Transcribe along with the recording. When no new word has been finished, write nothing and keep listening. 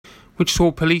which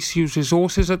saw police use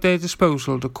resources at their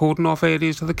disposal to cordon off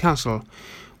areas of the castle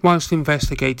whilst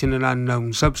investigating an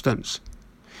unknown substance.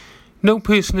 No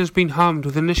person has been harmed,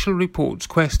 with initial reports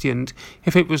questioned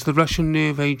if it was the Russian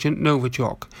nerve agent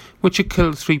Novichok, which had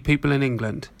killed 3 people in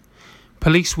England.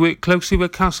 Police worked closely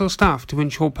with castle staff to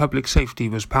ensure public safety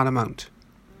was paramount.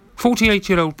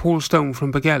 48-year-old Paul Stone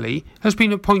from Begelly has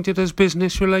been appointed as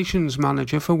Business Relations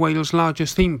Manager for Wales'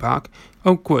 largest theme park,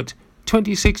 Oakwood,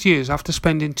 26 years after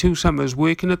spending 2 summers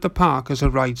working at the park as a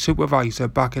ride supervisor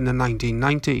back in the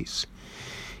 1990s.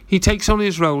 He takes on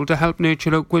his role to help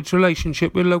nurture Oakwood's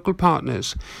relationship with local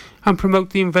partners and promote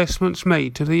the investments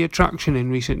made to the attraction in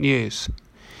recent years.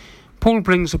 Paul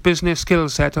brings a business skill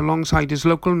set alongside his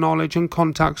local knowledge and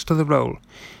contacts to the role,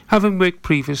 having worked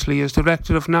previously as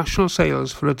Director of National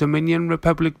Sales for a Dominion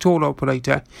Republic tour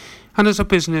operator and as a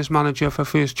business manager for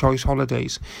First Choice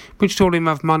Holidays, which saw him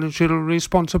have managerial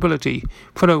responsibility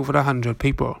for over 100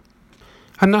 people.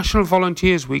 A National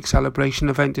Volunteers Week celebration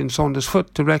event in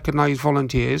Saundersfoot to recognise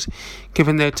volunteers,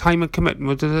 given their time and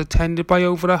commitment, was attended by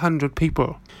over 100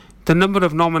 people. The number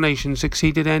of nominations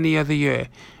exceeded any other year.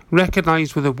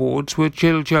 Recognised with awards were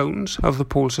Jill Jones of the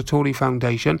Paul Sartori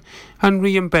Foundation and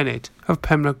Rhian Bennett of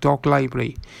Pembroke Dock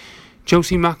Library,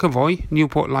 Josie McAvoy,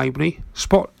 Newport Library,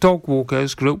 Spot Dog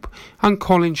Walkers Group and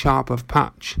Colin Sharp of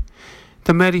Patch.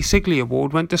 The Mary Sigley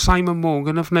Award went to Simon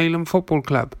Morgan of Neyland Football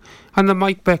Club, and the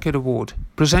Mike Beckett Award,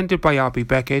 presented by R.B.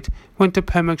 Beckett, went to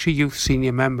Pembrokeshire Youth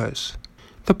senior members.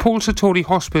 The Paul Sartori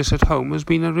Hospice at Home has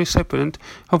been a recipient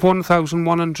of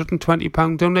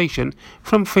 £1,120 donation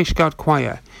from Fishguard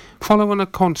Choir, following a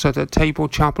concert at Tabor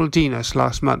Chapel Dinas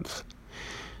last month.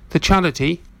 The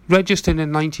charity, registered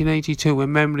in 1982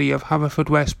 in memory of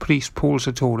Haverfordwest priest Paul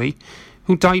Sartori,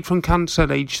 who died from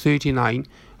cancer aged 39,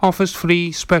 offers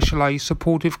free, specialised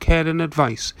supportive care and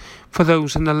advice for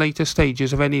those in the later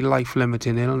stages of any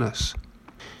life-limiting illness.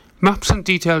 Maps and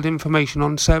detailed information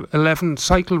on 11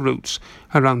 cycle routes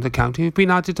around the county have been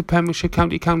added to Pembrokeshire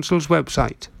County Council's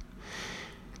website.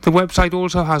 The website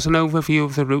also has an overview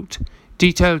of the route,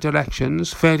 detailed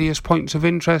directions, various points of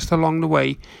interest along the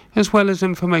way, as well as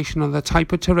information on the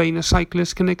type of terrain a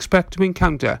cyclist can expect to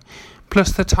encounter,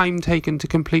 plus the time taken to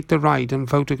complete the ride and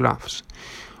photographs.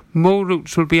 More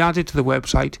routes will be added to the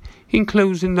website,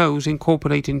 including those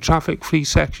incorporating traffic-free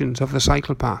sections of the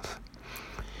cycle path.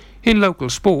 In local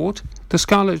sport, the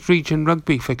Scarlet Region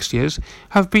rugby fixtures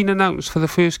have been announced for the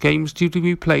first games due to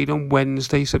be played on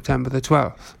Wednesday, September the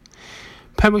 12th.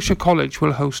 Pembrokeshire College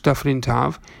will host Dyffryn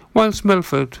Taf, whilst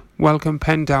Milford welcome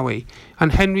Pendowie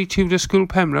and Henry Tudor School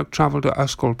Pembroke travel to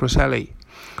Yscol Preseli.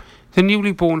 The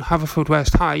newly born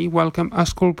Haverfordwest High welcome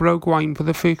Yscol Brogue Wine for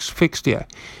the first fixture,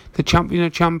 the Champion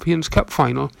of Champions Cup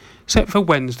final, set for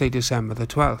Wednesday, December the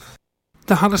 12th.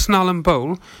 The Harrison Allen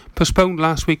Bowl, postponed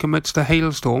last week amidst a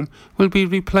hailstorm, will be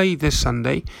replayed this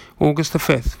Sunday, August the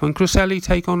 5th, when Cresselly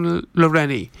take on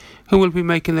Loreni, who will be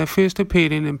making their first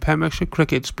appearance in Pembrokeshire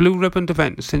Cricket's Blue Ribbon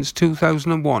event since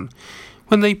 2001,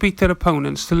 when they beat their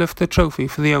opponents to lift the trophy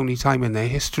for the only time in their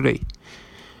history.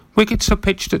 Wickets are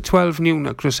pitched at 12 noon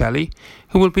at Cresselly,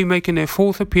 who will be making their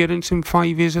 4th appearance in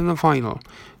 5 years in the final,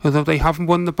 although they haven't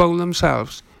won the bowl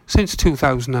themselves since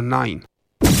 2009.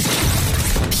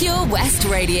 Pure West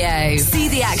Radio. See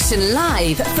the action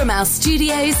live from our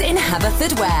studios in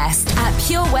Haverfordwest at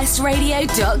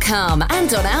purewestradio.com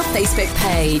and on our Facebook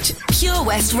page, Pure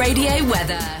West Radio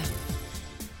Weather.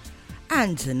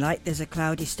 And tonight there's a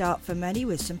cloudy start for many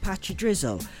with some patchy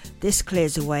drizzle. This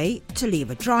clears away to leave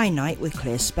a dry night with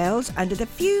clear spells and with a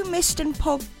few mist and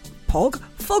fog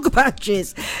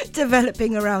patches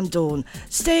developing around dawn,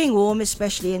 staying warm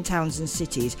especially in towns and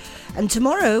cities. And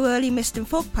tomorrow early mist and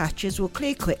fog patches will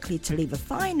clear quickly to leave a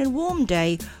fine and warm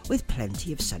day with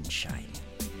plenty of sunshine.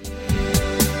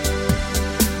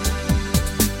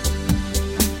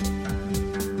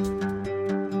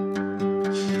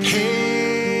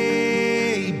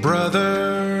 Hey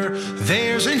brother,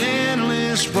 there's an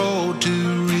endless road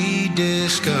to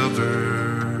rediscover.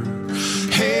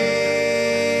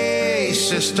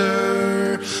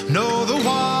 Sister, know the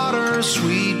water's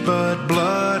sweet, but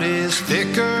blood is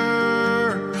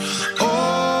thicker.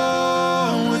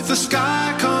 Oh, if the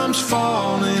sky comes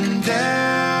falling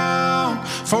down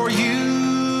for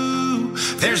you,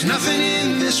 there's nothing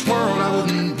in this world I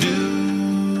wouldn't do.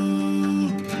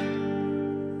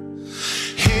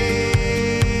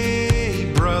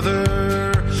 Hey,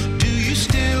 brother, do you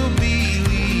still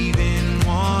believe in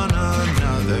one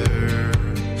another?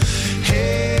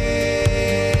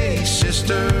 Hey,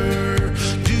 sister,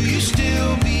 do you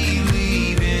still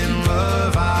believe in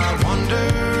love? I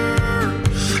wonder.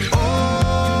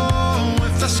 Oh,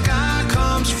 if the sky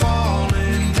comes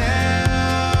falling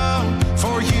down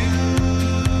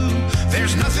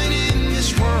There's nothing in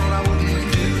this world I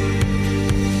wouldn't do.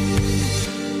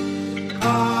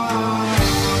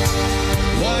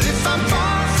 What if I'm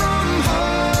far from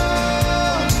home?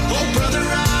 Oh, brother,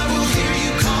 I will hear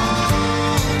you call.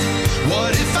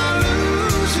 What if I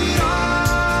lose it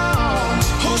all?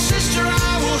 Oh, sister,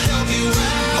 I will help you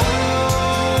out.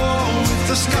 Oh, if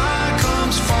the sky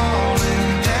comes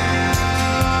falling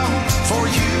down for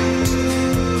you,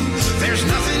 there's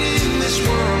nothing in this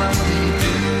world I wouldn't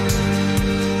do.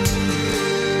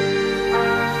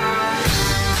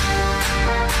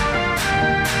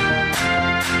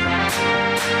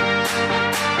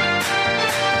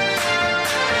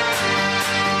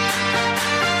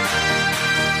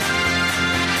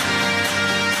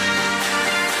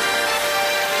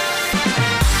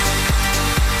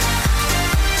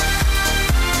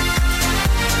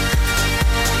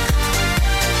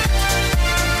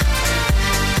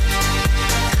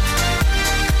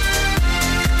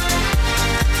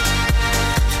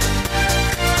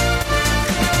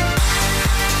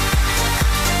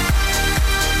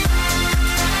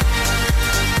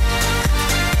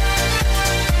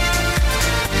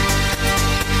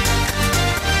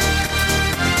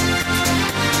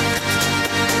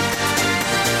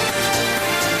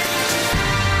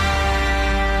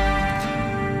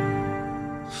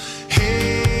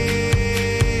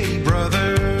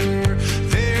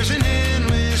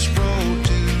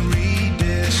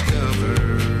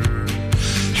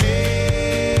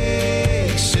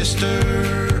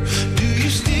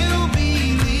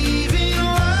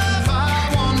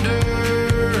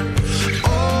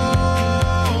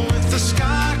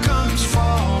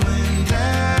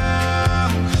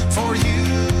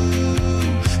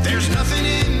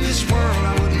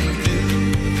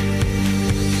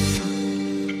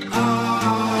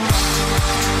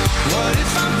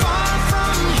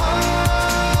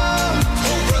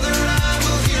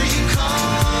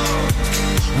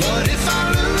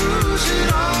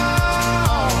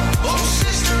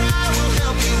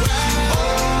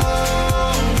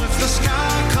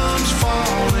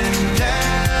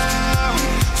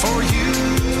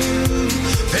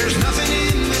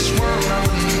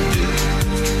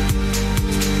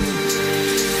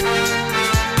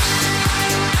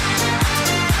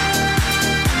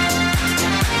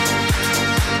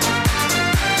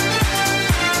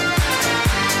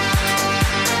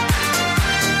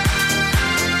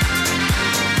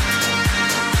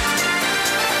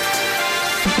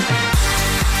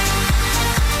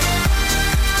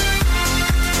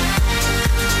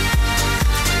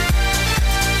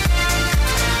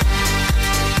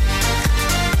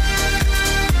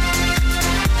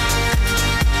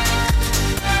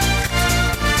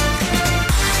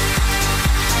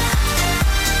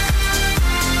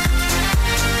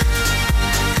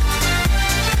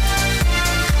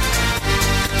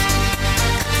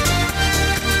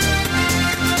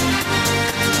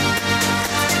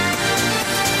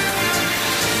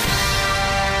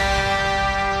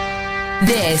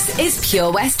 This is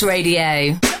Pure West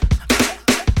Radio.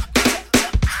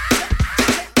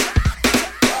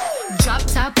 Drop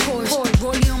top Porsche,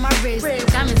 rollie on my wrist,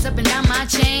 diamonds up and down my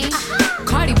chain.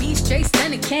 Cardi B straight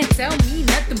stunning, can't tell me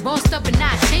nothing. Bossed up and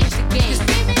I changed the game.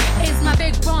 It's my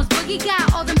big bronze boogie,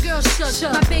 got all them girls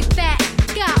shook. My big fat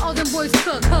got all them boys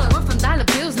cooked. We're from dollar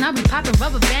bills, now we popping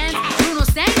rubber bands. Bruno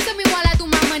sang to me while I do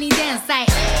my money dance like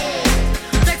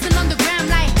flexing on the gram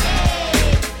like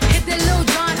hit the Lil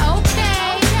Jon, okay.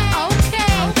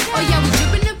 Oh yeah, we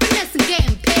dripping and finesse and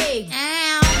getting paid.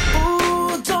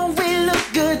 Ooh, don't we look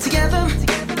good together?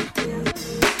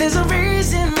 There's a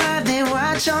reason why they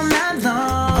watch all night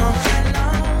long.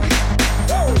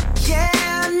 Yeah, I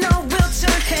know we'll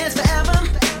turn heads forever.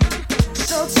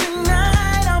 So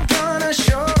tonight I'm gonna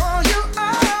show you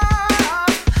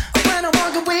off. When I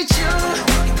walk with you,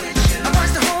 I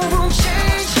watch the whole room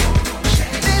change.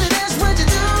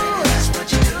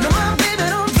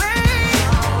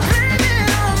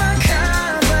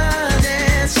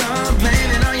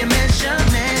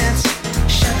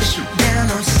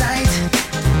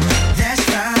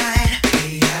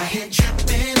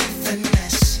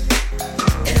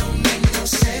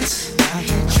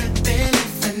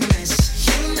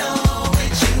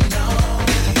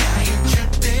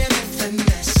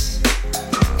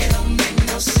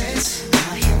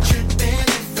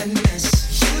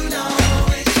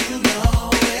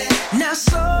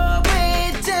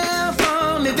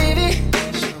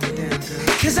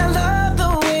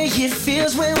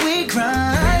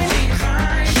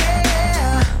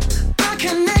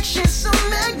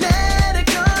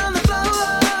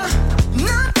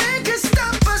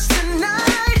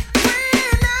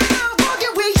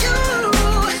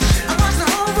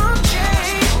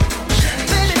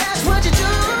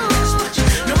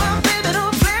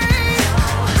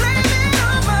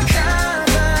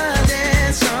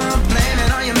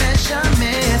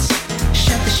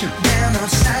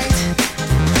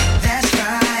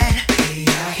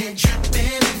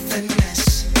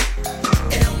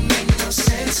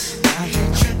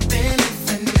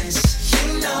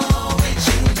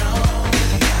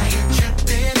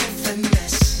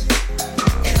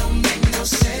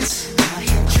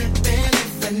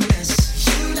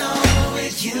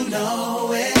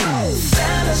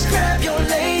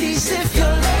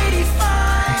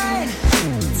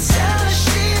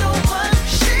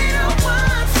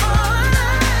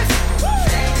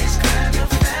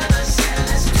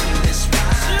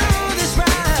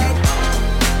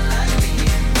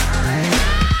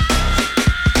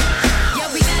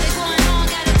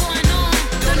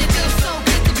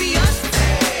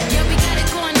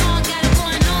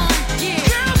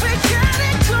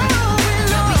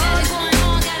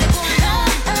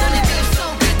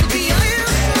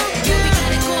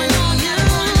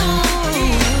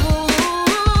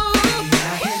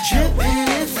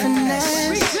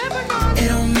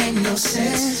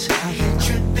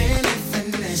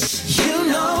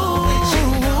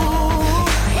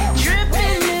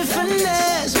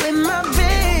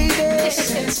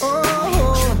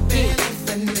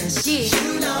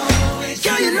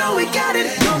 got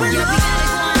it going on.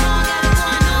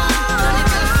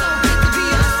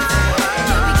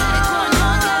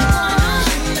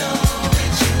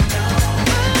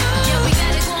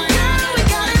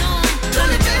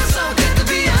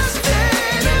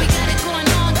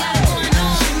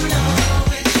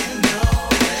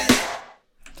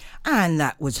 And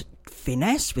that was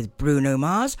Finesse with Bruno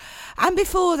Mars. And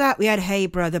before that, we had Hey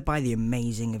Brother by the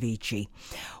amazing Avicii.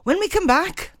 When we come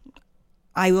back,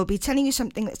 I will be telling you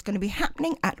something that's going to be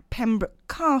happening at Pembroke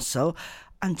Castle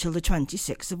until the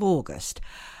 26th of August.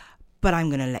 But I'm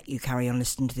going to let you carry on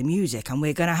listening to the music. And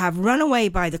we're going to have Runaway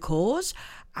by The Cause.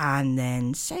 And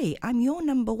then Say I'm Your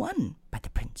Number One by The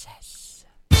Princess.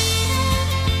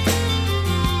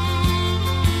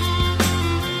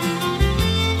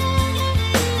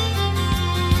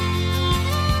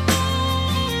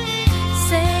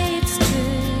 Say it's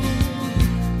true,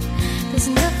 there's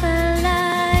nothing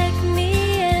like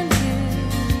me and you.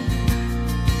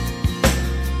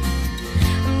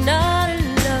 I'm not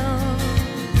alone,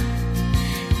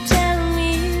 tell me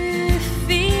you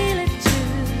feel it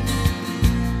too.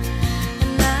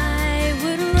 And I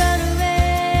would run away,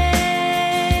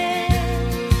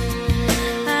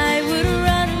 I would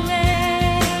run away,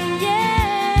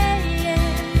 yeah, yeah.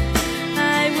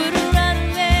 I would run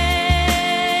away,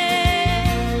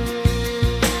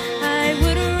 I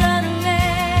would run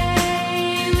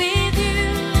away with you.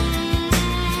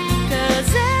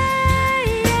 'Cause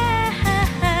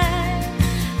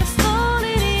I'm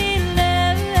falling in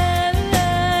love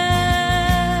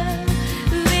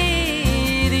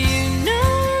with you. No,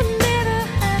 never,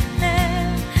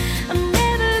 I'm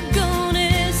never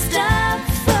gonna stop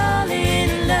falling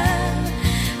in love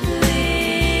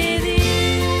with you.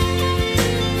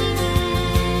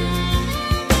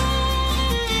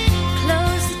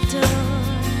 Close the door,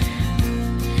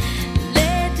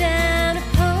 lay down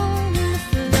upon the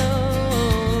floor,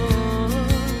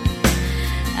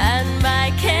 and by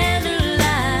candlelight,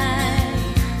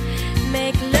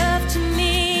 make love to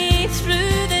me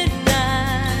through the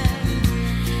night.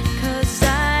 'Cause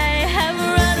I have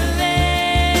run away,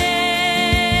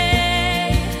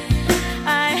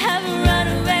 I have run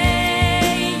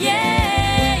away,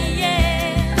 yeah,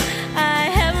 yeah. I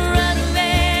have run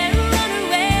away,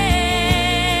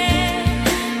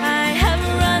 I have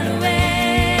run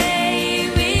away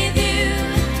with you.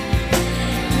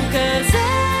 'Cause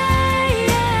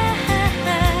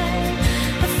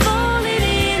I'm falling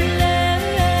in love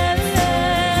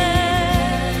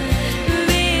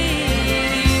with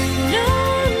you. No,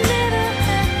 never,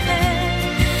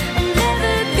 I'm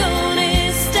never gonna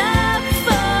stop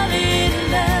falling in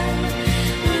love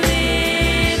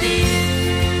with you,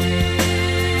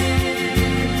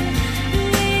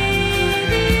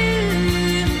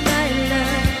 my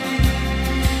love,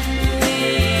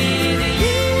 with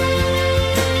you.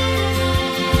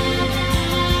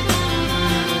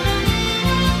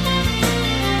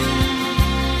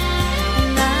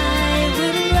 And I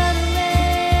would run away,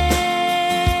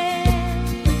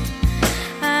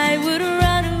 I would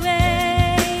run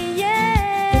away,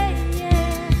 yeah, yeah.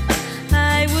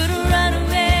 I would run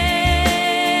away,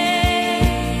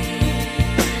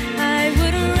 I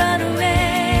would run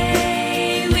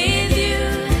away with you.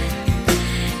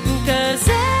 'Cause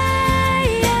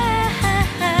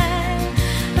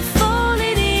I'm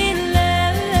falling in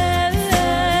love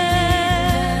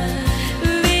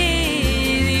with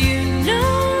you. No,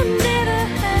 never,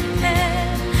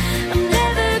 I'm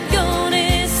never gonna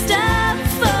stop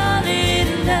falling in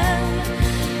love.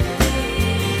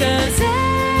 'Cause I'm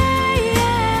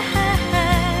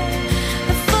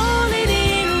falling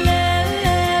in love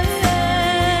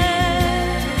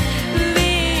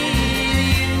with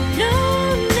you. No,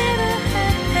 never,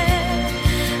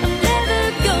 I'm never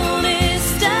gonna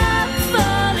stop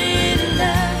falling in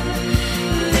love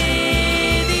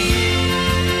with you,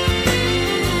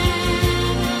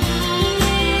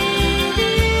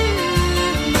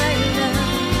 my love,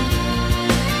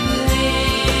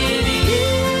 with you.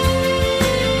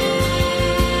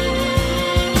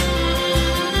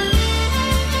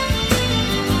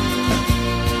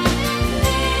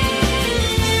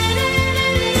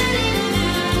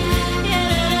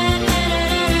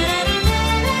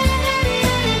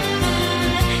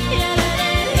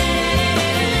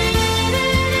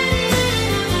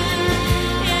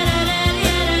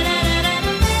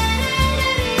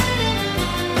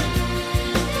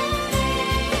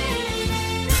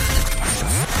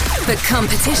 For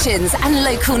competitions and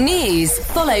local news,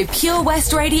 follow Pure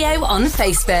West Radio on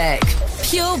Facebook.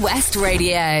 Pure West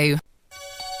Radio.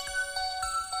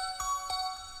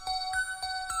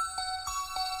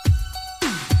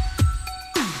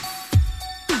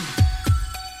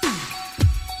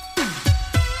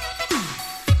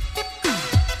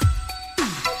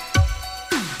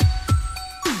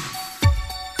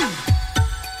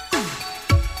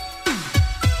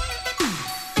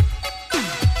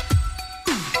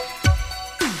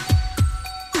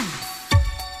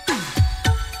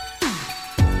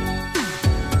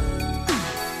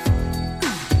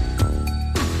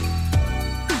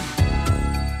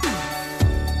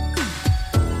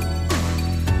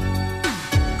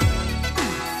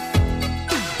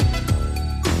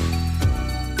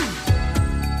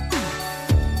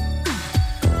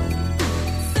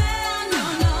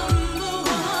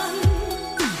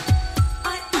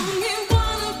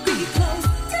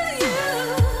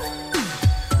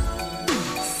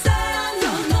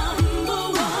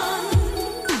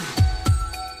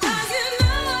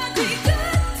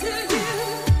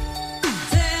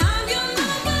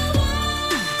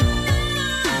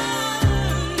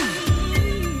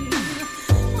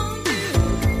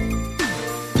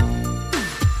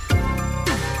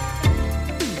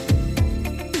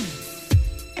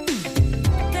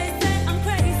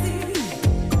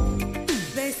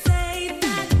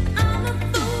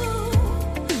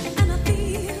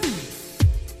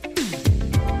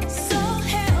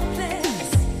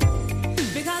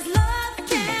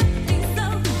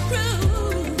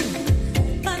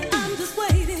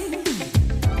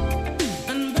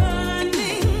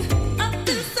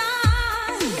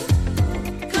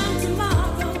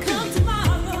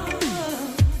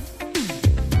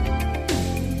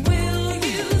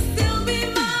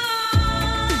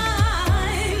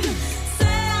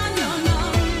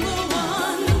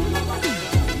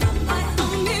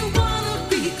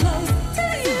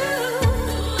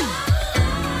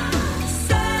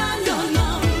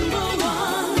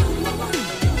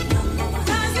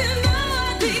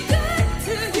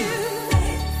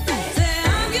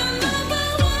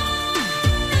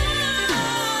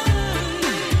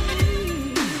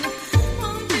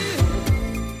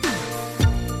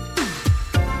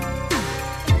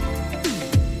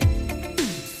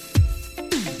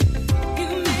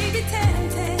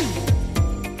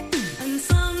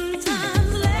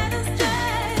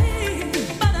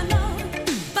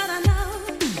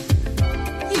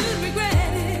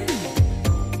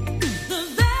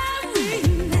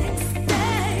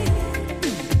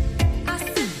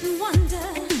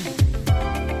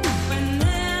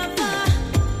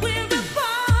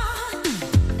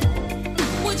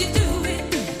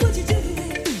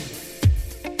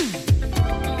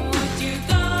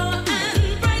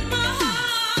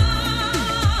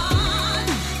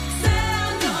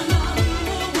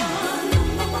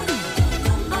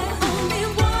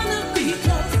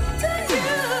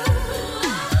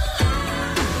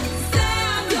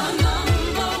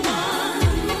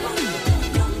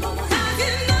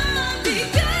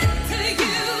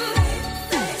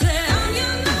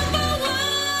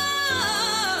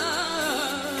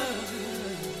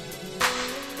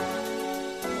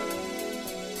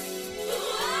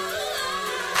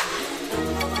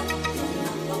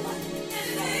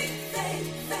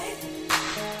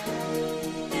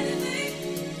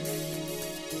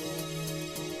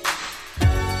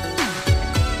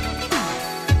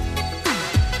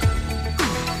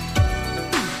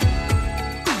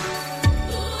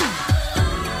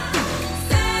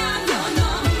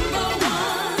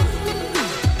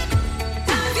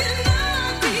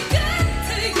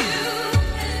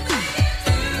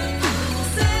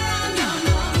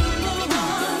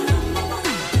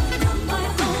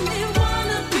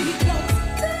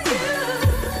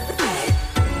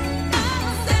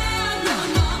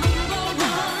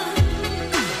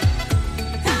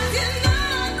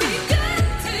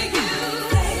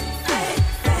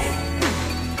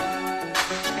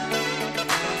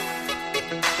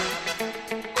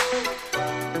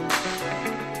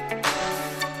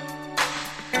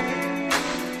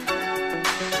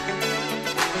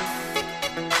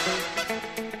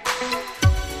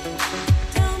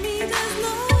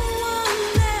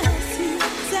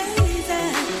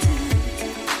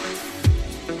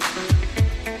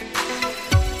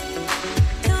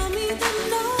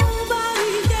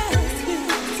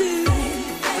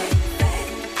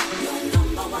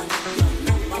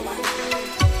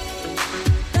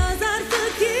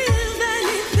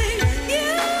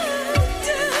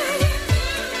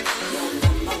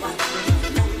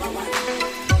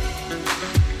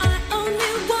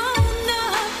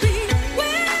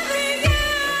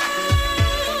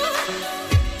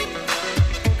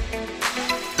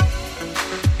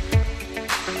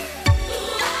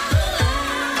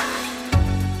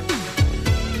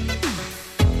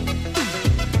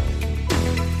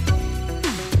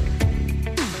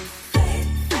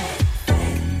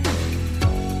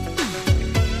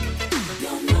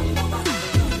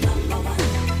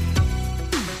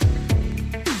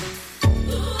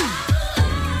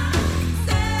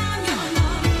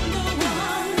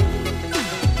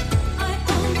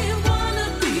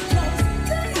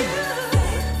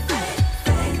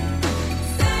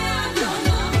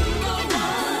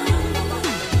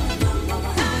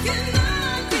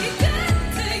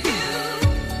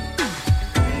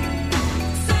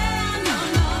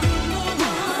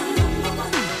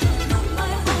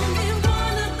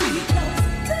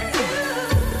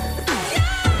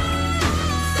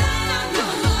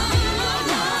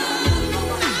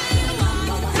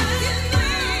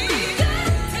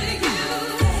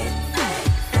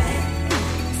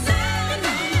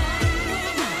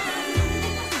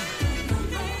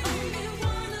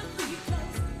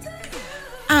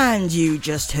 And you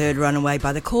just heard Runaway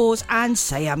by The Cause and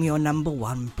Say I'm Your Number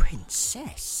One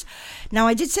Princess. Now,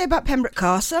 I did say about Pembroke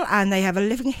Castle, and they have a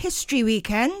Living History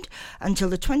weekend until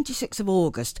the 26th of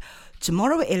August.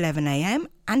 Tomorrow at 11am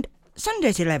and Sunday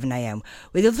at 11am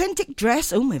with authentic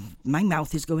dress. Oh, my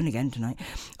mouth is going again tonight.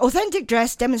 Authentic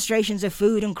dress, demonstrations of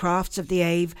food and crafts of the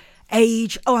age.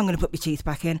 Oh, I'm going to put my teeth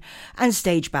back in. And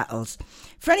stage battles.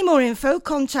 For any more info,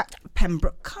 contact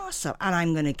Pembroke Castle, and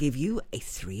I'm going to give you a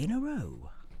 3 in a row.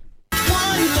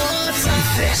 One more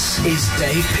time. This is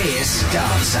Dave Pearce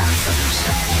Dance Anthems.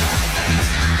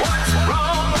 What's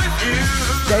wrong with you?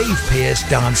 Dave Pearce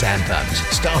Dance Anthems,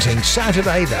 starting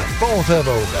Saturday the 4th of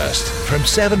August from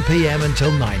 7pm until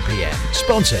 9pm.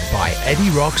 Sponsored by Eddie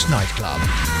Rock's Nightclub.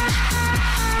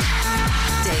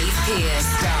 Dave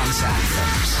Pearce Dance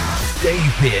Anthems.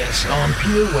 Dave Pearce on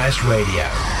Pure West Radio.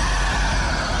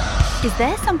 Is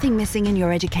there something missing in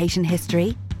your education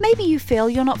history? Maybe you feel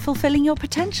you're not fulfilling your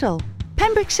potential.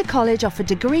 Pembrokeshire College offer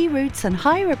degree routes and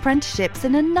higher apprenticeships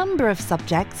in a number of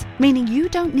subjects, meaning you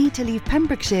don't need to leave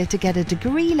Pembrokeshire to get a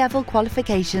degree-level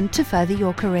qualification to further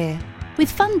your career. With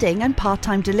funding and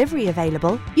part-time delivery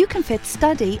available, you can fit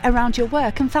study around your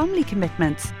work and family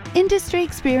commitments.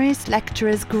 Industry-experienced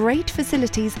lecturers, great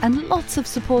facilities and lots of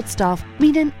support staff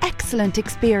mean an excellent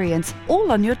experience,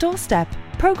 all on your doorstep.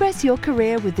 Progress your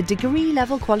career with a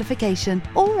degree-level qualification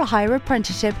or a higher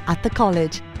apprenticeship at the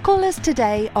college. Call us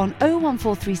today on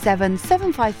 01437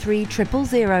 753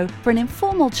 000 for an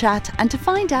informal chat and to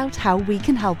find out how we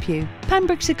can help you.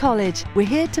 Pembrokeshire College, we're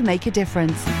here to make a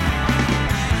difference.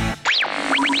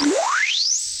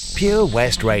 Pure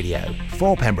West Radio.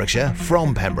 For Pembrokeshire,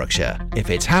 from Pembrokeshire.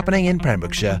 If it's happening in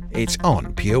Pembrokeshire, it's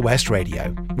on Pure West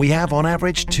Radio. We have on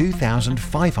average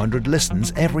 2,500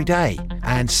 listens every day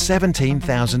and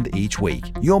 17,000 each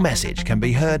week. Your message can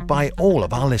be heard by all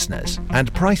of our listeners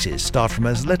and prices start from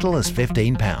as little as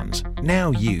 £15. Now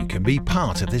you can be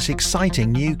part of this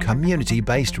exciting new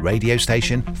community-based radio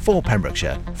station for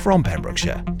Pembrokeshire, from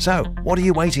Pembrokeshire. So, what are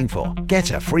you waiting for?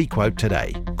 Get a free quote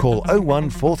today. Call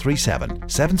 01437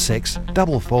 76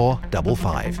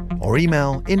 4455 or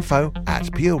email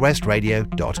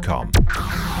info@purewestradio.com.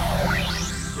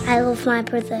 I love my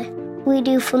brother. We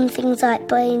do fun things like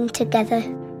playing together.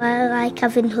 I like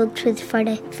having hugs with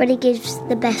Freddie. Freddie gives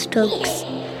the best hugs.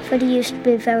 Freddie used to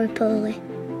be very poorly,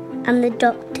 and the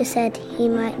doctor said he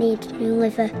might need a new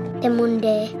liver. Then one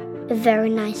day, a very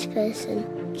nice person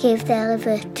gave their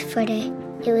liver to Freddie.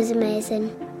 It was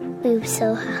amazing. We were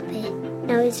so happy.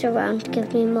 Now he's around to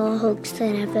give me more hugs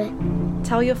than ever.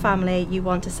 Tell your family you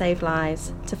want to save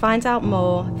lives. To find out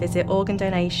more, visit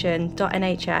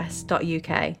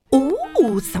organdonation.nhs.uk.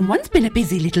 Ooh, someone's been a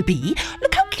busy little bee.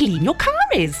 Look how clean your car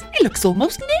is. It looks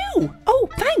almost new. Oh,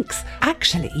 thanks.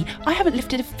 Actually, I haven't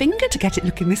lifted a finger to get it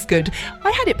looking this good.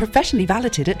 I had it professionally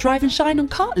valeted at Drive and Shine on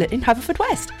Cartlet in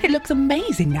Haverfordwest. It looks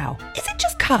amazing now. Is it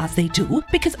just cars they do?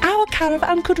 Because our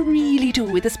caravan could really do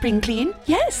with a spring clean.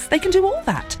 Yes, they can do all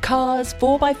that. Cars,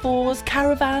 4x4s,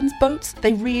 caravans, boats.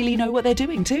 They really know what they're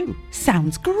doing too.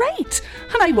 Sounds great.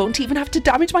 And I won't even have to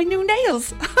damage my new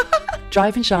nails.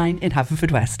 Drive and Shine in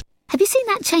Haverfordwest. Have you seen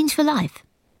that Change for Life?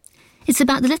 It's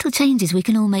about the little changes we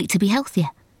can all make to be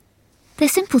healthier. They're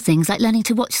simple things like learning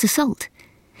to watch the salt.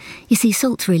 You see,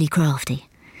 salt's really crafty.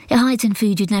 It hides in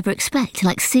food you'd never expect,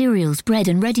 like cereals, bread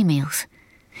and ready meals.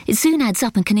 It soon adds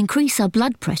up and can increase our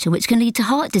blood pressure, which can lead to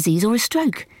heart disease or a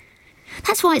stroke.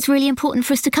 That's why it's really important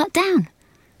for us to cut down.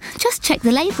 Just check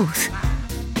the labels.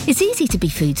 It's easy to be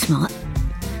food smart.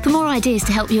 For more ideas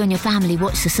to help you and your family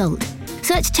watch the salt,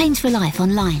 search Change for Life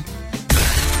online.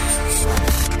 For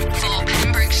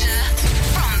Pembrokeshire,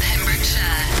 from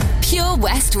Pembrokeshire. Pure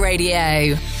West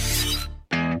Radio.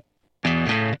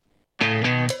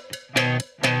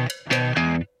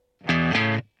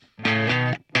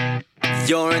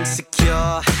 You're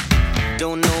insecure,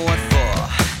 don't know what for.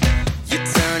 You're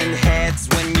turning heads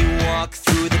when you walk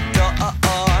through the door.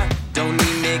 Don't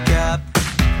need makeup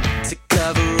to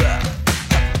cover up.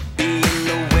 Being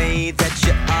the way that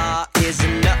you are is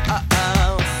enough.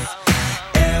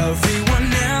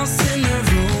 Everyone else in the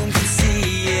room can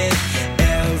see it.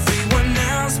 Everyone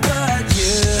else but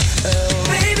you.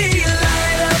 Baby, you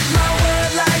light up my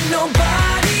world like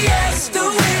nobody else. The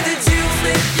way that you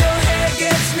flip your hair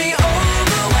gets me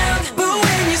overwhelmed. But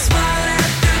when you smile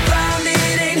at the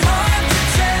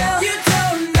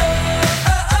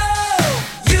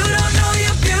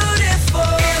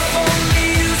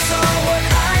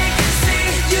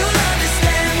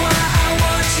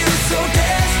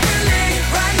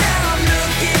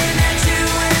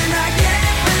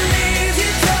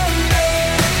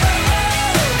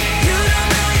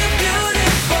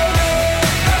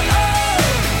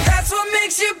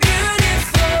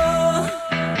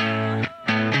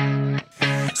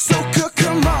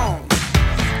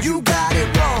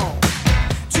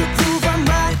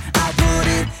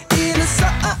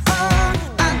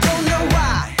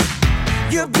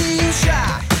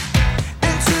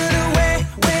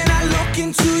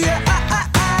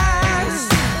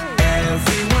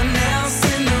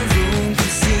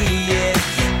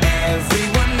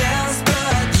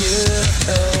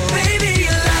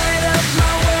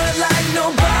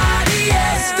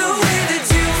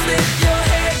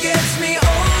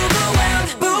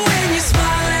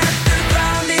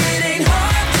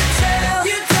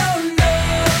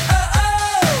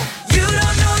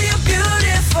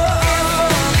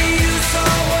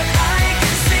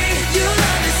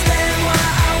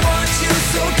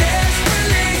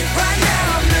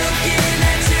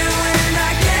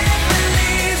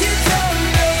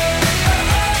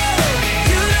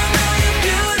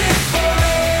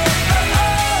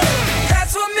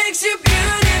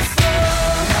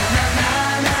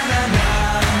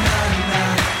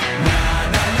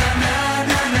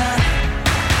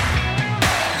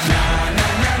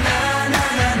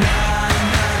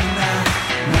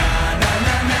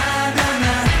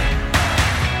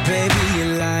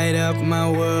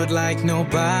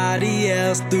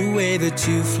else. The way that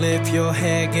you flip your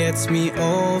hair gets me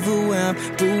overwhelmed.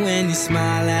 But when you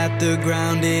smile at the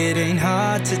ground, it ain't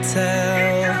hard to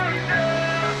tell.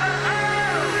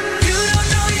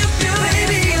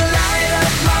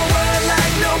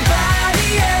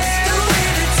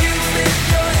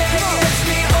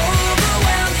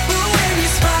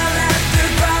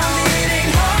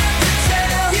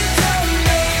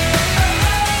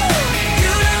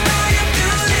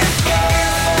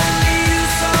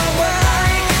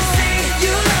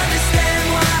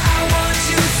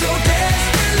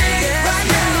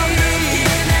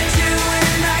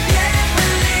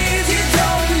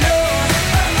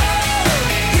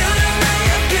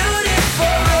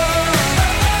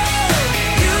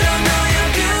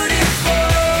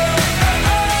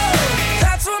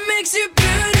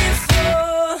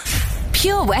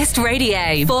 Pure West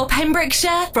Radio for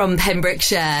Pembrokeshire from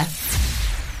Pembrokeshire.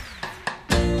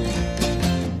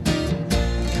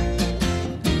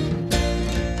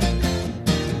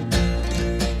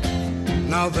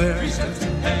 Now there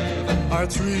are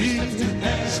 3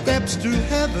 steps to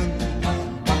heaven.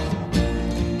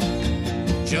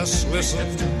 Just listen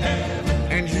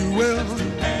and you will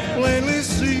plainly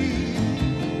see.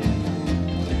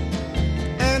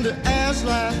 And as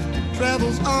life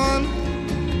travels on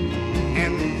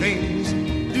and things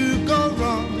do go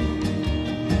wrong,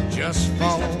 just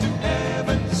follow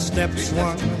steps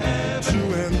 1,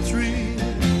 2, and 3.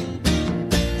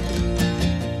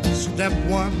 Step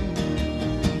 1,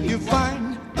 you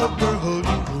find a girl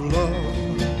you love.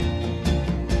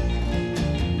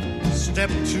 Step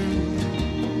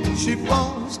 2, she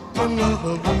falls in love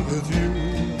with you.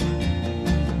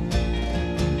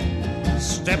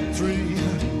 Step 3,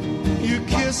 you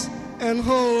kiss and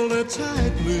hold her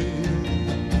tightly.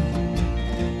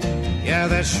 Yeah,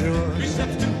 that sure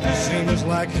seems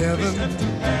like heaven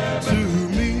to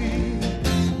me.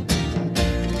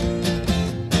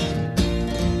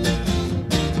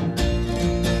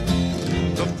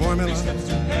 The formula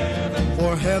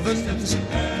for heaven's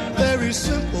very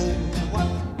simple.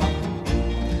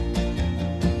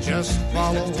 Just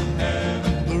follow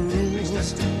the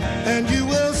rules and you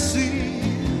will see.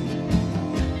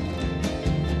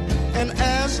 And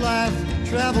as life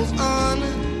travels on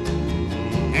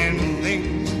and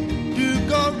things do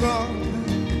go wrong,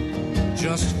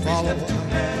 just follow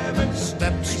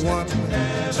steps 1, 2,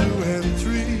 and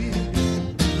 3.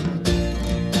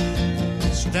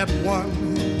 Step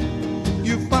 1,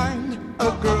 you find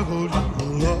a girl you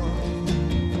love.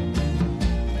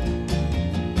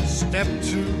 Step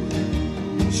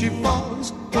 2, she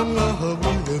falls in love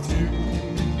with you.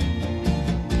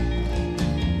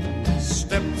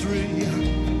 Step 3,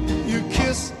 you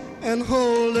kiss and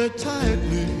hold her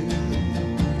tightly.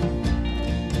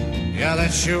 Yeah,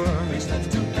 that sure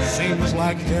seems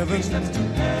like heaven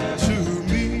to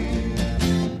me.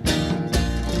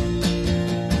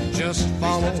 Just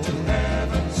follow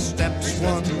steps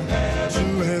 1,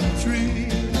 2, and 3.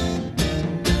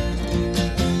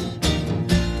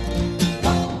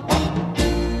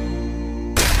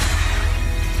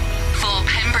 For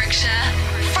Pembrokeshire,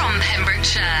 from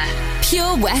Pembrokeshire,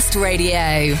 Pure West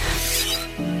Radio.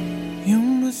 You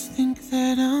must think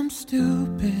that I'm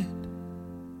stupid.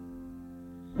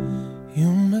 You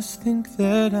must think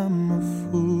that I'm a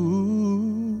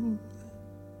fool.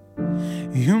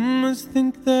 You must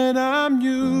think that I'm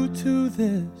new to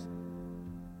this,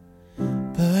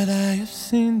 but I have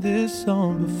seen this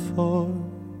song before.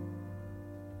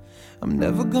 I'm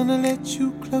never gonna let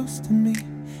you close to me,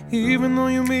 even though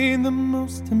you mean the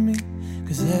most to me.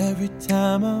 'Cause every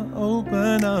time I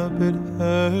open up it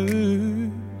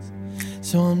hurts.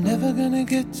 So I'm never gonna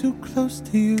get too close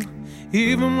to you,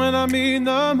 even when I mean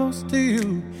the most to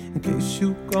you, in case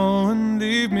you go and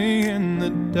leave me in the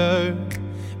dirt.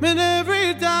 But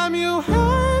every time you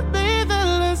hurt me, the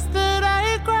less that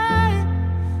I cry.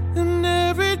 And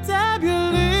every time you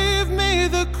leave me,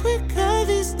 the quicker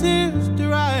these tears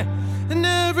dry. And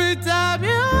every time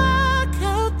you walk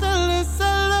out, the less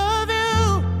I love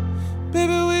you.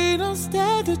 Baby, we don't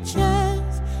stand a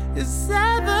chance. It's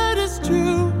sad but it's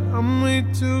true. I'm way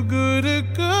too good at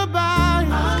goodbye.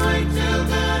 I'm way too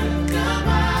good at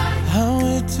goodbye. I'm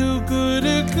way too good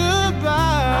at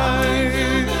goodbye.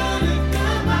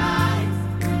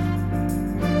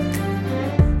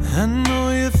 I know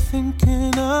you're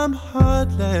thinking I'm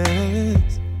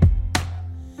heartless.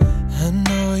 I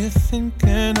know you're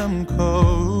thinking I'm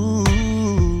cold.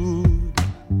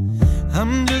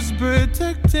 I'm just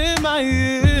protecting my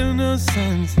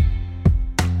innocence.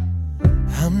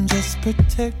 I'm just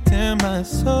protecting my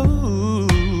soul.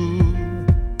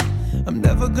 I'm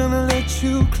never gonna let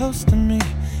you close to me,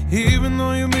 even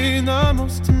though you mean the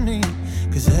most to me.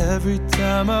 'cause every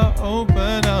time I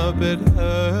open up it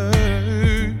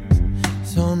hurts.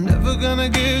 So I'm never gonna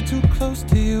get too close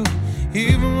to you,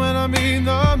 even when I mean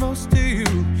the most to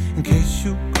you, in case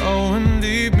you go and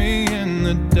leave me in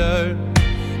the dirt.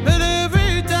 But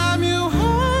every time you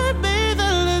hurt me,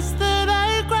 the less that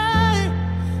I cry.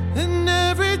 And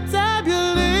every time you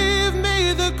leave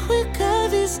me, the quicker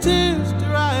these tears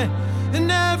dry.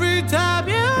 And every time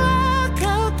you walk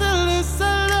out, the less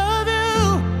I love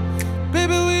you.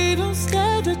 Baby, we don't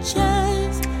stand a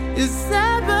chance. It's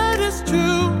sad, but it's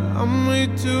true. I'm way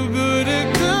too good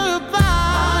at goodbye.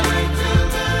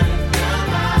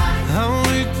 I'm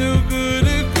way too good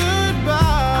at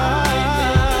goodbye.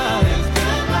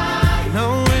 No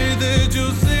way that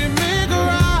you'll see me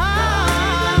cry.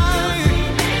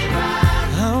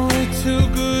 I'm way too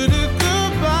good at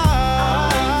goodbye.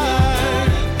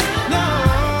 No,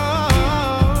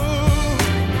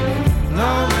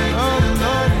 no, no,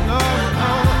 no, no, no,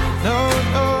 no,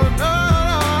 no,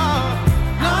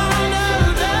 no, no,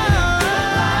 no.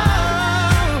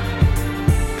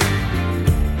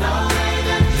 No way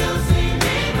that you'll see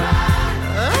me cry.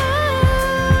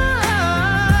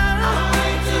 I'm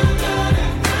way too good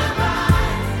at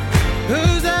goodbye.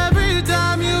 'Cause every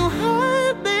time you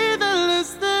hurt me, the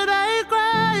less that I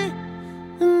cry.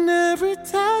 And every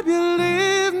time you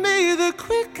leave me, the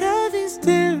quicker these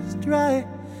tears dry.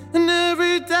 And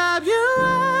every time you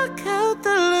walk out,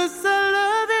 the less I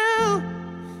love you.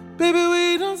 Baby,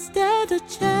 we don't stand a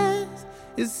chance.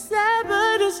 It's sad,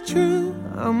 but it's true.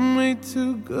 I'm way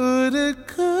too good at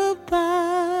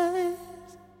goodbye.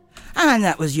 And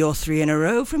that was your 3 in a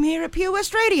row from here at Pure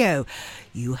West Radio.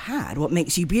 You had What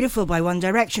Makes You Beautiful by One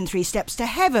Direction, 3 Steps to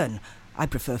Heaven, I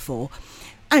prefer 4,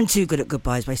 and Too Good at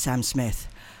Goodbyes by Sam Smith.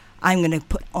 I'm going to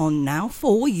put on now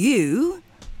for you,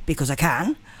 because I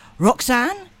can,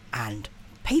 Roxanne and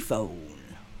Payphone.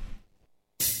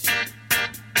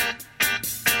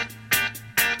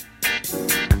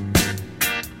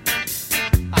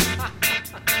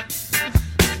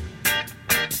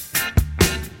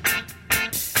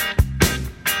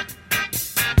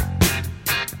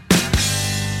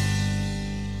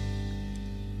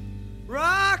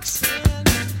 Roxanne,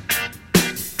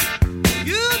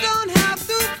 you don't have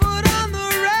to put on the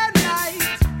red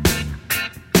light.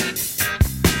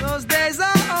 Those days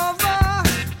are over.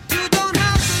 You don't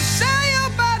have to sell your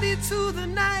body to the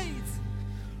night.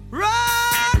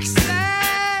 Roxanne,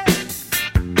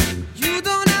 you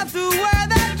don't have to wear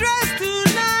that dress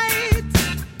tonight.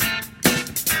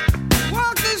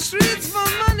 Walk the streets for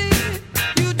money.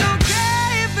 You don't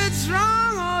care if it's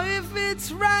wrong or if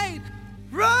it's right.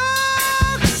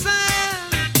 Roxanne,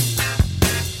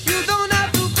 you don't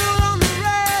have to put on the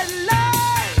red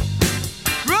light.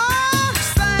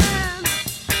 Roxanne,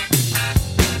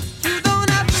 you don't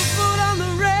have to put on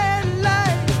the red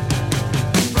light.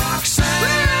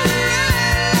 Roxanne,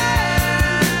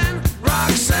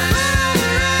 Roxanne,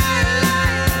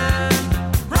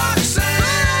 Roxanne,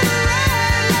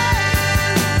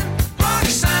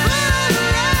 Roxanne,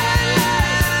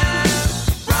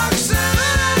 Roxanne, Roxanne.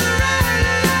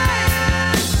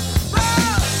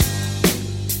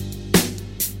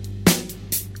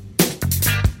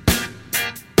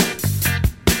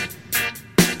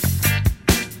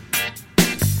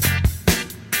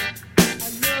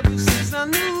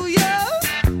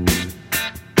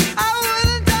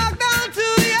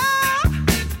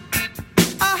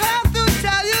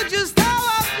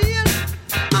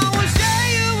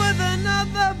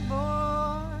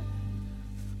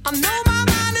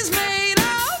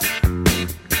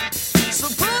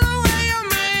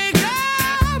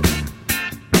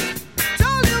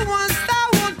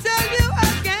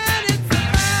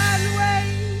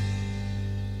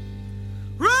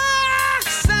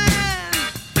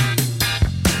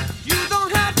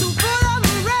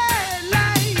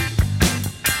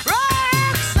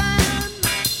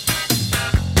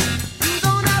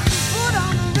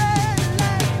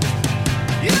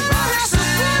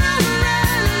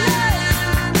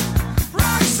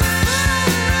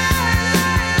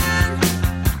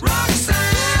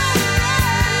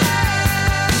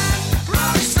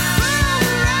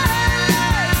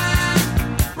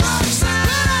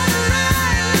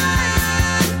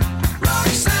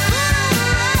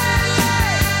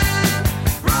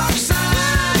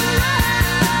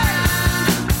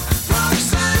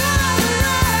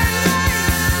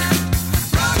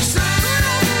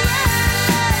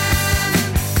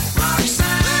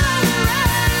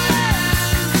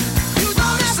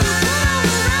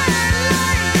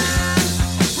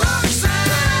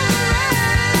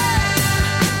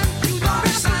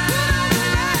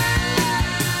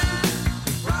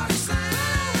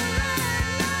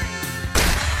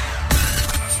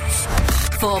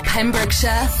 For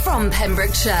Pembrokeshire, from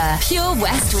Pembrokeshire, Pure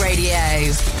West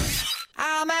Radio.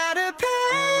 I'm at a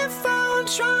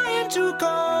payphone trying to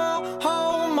call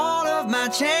home all of my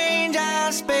change I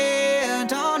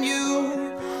spent on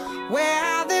you. Where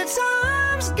have the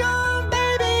times gone,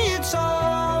 baby? It's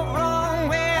all wrong.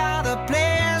 Where are the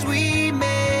plans we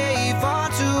made for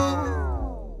two?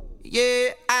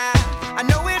 Yeah, I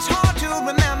know it's hard to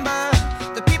remember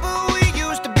the people we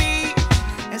used to be.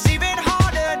 It's even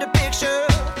harder to picture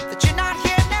that you're not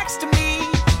here next to me.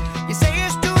 You say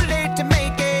it's too late to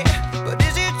make it, but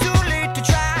is it too late to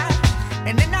try?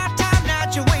 And in that time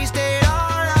that you wasted,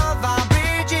 all of our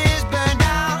bridges burned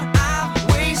out. I've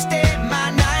wasted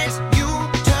my nights, you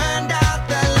turned out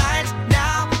the lights.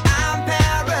 Now I'm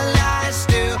paralyzed,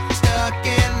 still stuck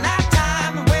in that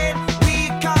time when we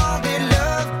called it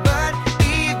love. But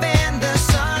even the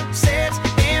sun sets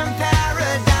in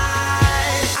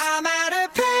paradise. I'm at a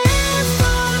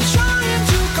payphone trying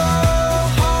to call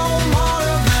home all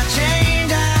of my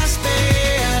change I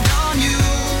spent on you.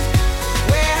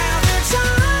 Where have the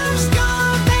times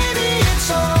gone, baby? It's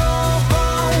all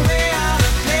wrong. Where are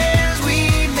the plans we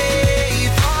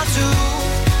made for two?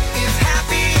 If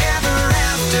happy ever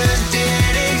afters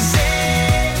did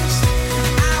exist,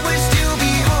 I would still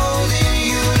be holding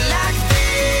you like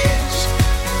this.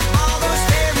 All those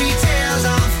fairy tales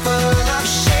are full of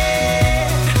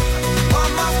shit.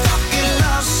 One more fucking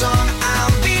love song,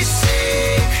 I'll be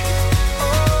sick.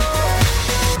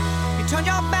 Oh, you turn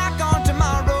your back on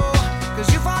tomorrow, 'cause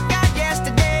you forgot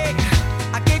yesterday.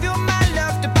 I gave you my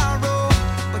love to borrow,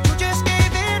 but you just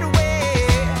gave it away.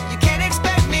 You can't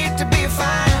expect me to be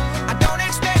fine, I don't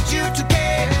expect you to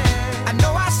care. I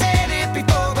know I said it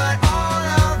before, but all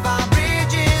of our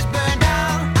bridges burned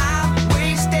out. I've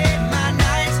wasted my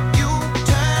nights, you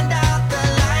turned out the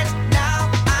lights. Now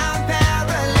I'm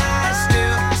paralyzed,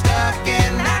 still stuck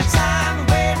in that time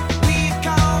when we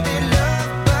called it love.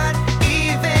 But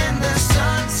even the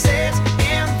sun sets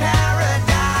in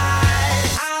paradise.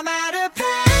 I'm at a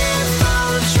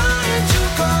payphone trying to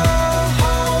call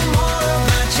home all of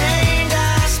my change I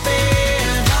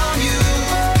spent on you.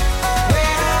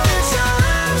 Where have the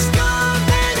times gone,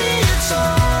 baby? It's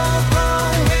all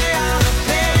wrong. Where are the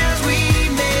plans we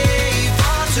made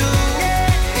for two?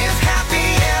 If happy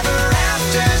ever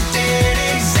afters did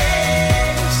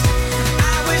exist, I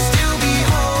would still be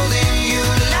holding you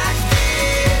like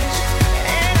this.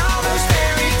 And all those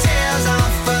fairy tales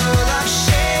are full of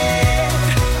shit.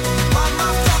 One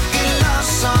more fucking love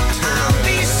song, I'll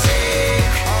be sick.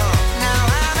 Now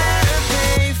I'm at a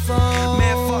payphone.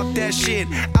 Man, fuck that shit.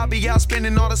 I'll be out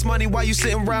spending all this money while you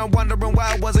sitting around wondering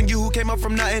why it wasn't you who came up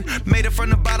from nothing. Made it from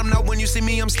the bottom, now when you see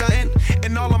me, I'm stunting.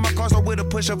 And all of my cars are with a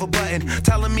push of a button.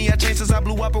 Telling me I changed since I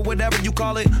blew up or whatever you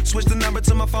call it. Switch the number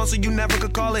to my phone so you never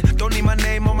could call it. Don't need my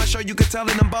name on my shirt, you could tell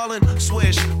it I'm ballin'.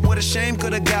 Swish, what a shame,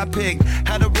 could've got picked.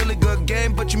 Had a really good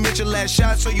game, but you missed your last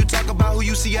shot. So you talk about who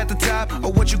you see at the top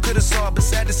or what you could've saw. But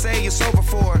sad to say, it's over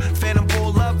for. Phantom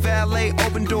pull up, valet,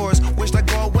 open doors. Wished I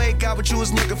go away, got what you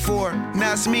was looking for.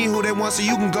 Now it's me who they want, so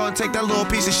you can go and take that little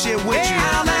piece of shit with you.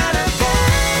 I'm at a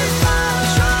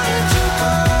payphone trying to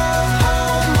call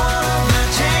home all of my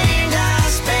change I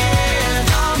spent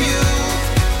on you.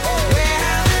 Where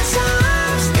have the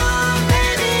times gone,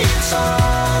 baby? It's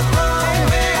all wrong.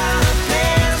 Where are the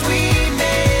plans we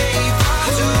made for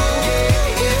two?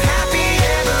 If happy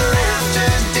ever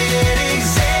afters did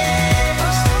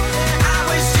exist, I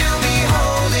would still be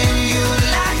holding you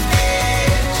like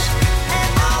this.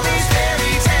 And all these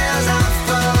fairy tales are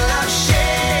full of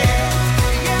shit.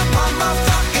 One more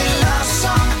fucking love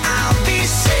song, I'll be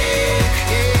sick.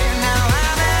 Now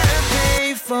I'm at a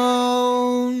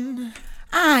payphone.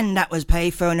 And that was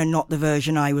payphone and not the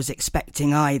version I was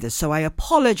expecting either. So I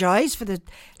apologise for the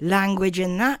language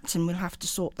in that, and we'll have to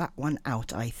sort that one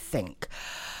out, I think.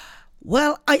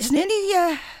 Well, it's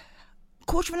nearly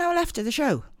quarter of an hour left of the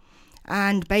show.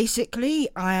 And basically,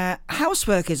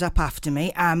 Housework is up after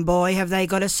me, and boy, have they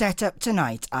got a setup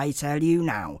tonight, I tell you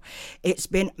now. It's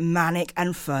been manic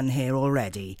and fun here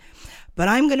already. But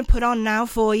I'm going to put on now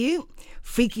for you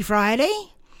Freaky Friday,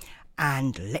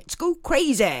 and let's go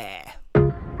crazy.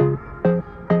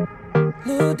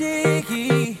 Lil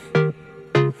Dicky.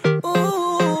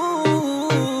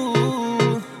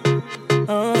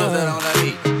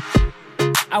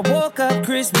 I woke up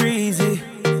Chris Breezy.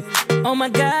 Oh my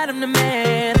God, I'm the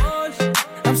man.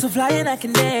 I'm so fly and I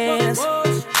can dance.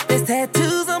 There's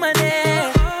tattoos on my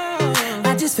neck.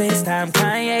 I just FaceTime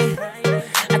Kanye.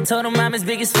 I told him I'm his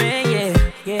biggest fan,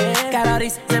 yeah. Got all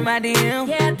these in my DM.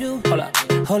 Yeah, I do. Hold up.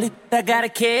 Holy, I got a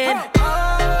kid.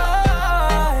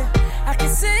 I can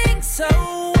sing so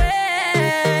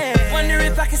well. Wonder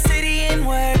if I can sit in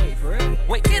what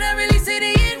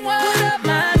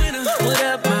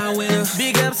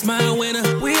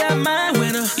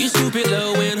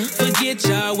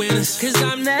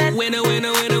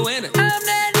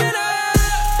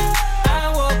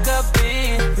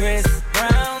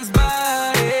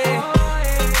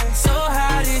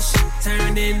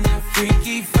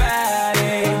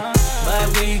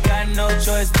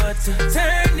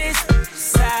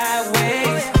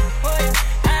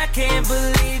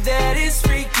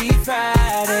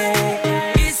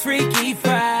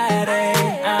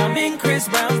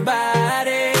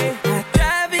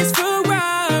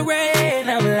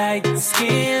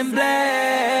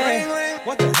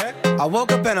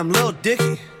I'm Lil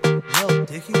Dicky. Lil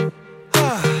Dicky?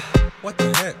 What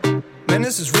the heck? Man,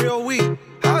 this is real weak.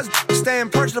 How is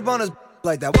staying perched up on his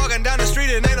like that? Walking down the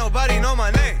street and ain't nobody know my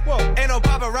name. Whoa. Ain't no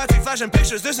paparazzi flashing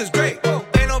pictures, this is great. Whoa.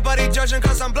 Ain't nobody judging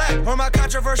cause I'm black or my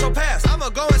controversial past. I'ma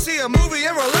go and see a movie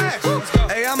and relax.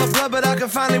 Hey, I'm a blood, but I can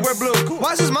finally wear blue. Cool.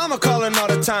 Why's his mama calling all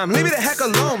the time? Leave me the heck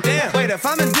alone. Damn. Wait, if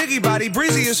I'm in Diggy Body,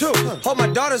 Breezy is who? Hope my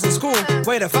daughter's in school.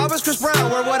 Wait, if I was Chris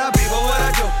Brown, where would I be? What would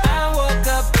I do? I woke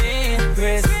up in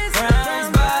Chris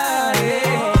Brown's body.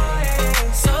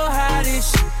 So how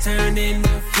this shit turned into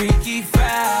Freaky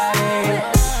Friday.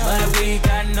 But we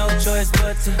got no choice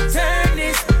but to turn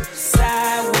this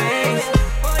sideways.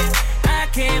 I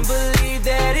can't believe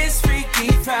that it's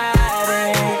Freaky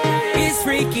Friday. It's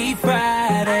Freaky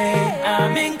Friday.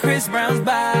 I'm in Chris Brown's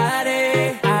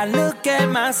body. I look at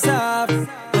myself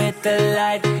with the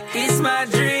light. It's my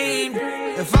dream.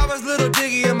 If I was Little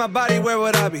Diggy in my body, where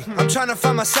would I be? I'm trying to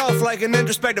find myself like an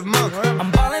introspective monk. I'm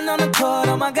balling on the court,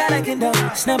 oh my god, I can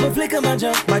dunk. Snap a flick of my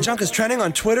junk. My junk is trending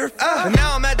on Twitter. And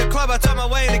now I'm at the club, I talk my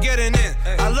way into getting in.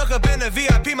 I look up in the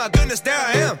VIP, my goodness, there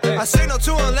I am. I signal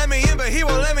to him, let me in, but he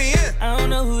won't let me in. I don't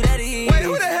know who that is. Wait,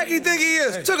 who the heck you think he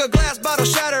is? Took a glass bottle,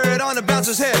 shatter it on the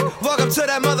bouncer's head. Walk up to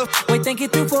that mother. Wait, think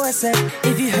it through for a sec.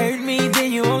 If you hurt me,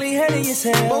 then you only hurting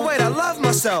yourself. But wait, I love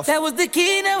myself. That was the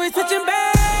key, now it's switching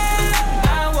back.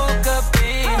 I woke up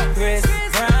in Chris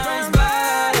Brown's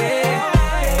body.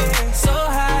 So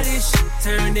how this shit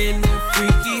turned into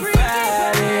Freaky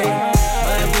Friday.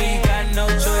 But we got no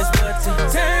choice but to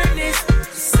turn this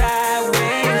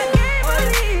sideways.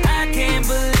 I can't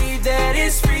believe that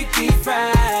it's Freaky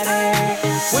Friday.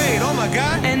 Wait, oh my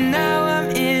god. And now I'm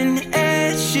in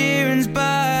Ed Sheeran's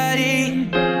body.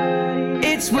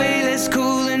 It's way less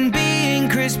cool than being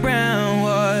Chris Brown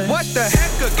was. What the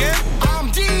heck again? I'm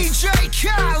DJ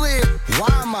Khaled. Why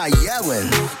am I yelling?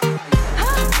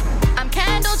 I'm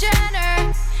Kendall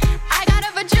Jenner. I got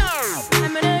a vagina.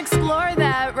 I'm gonna explore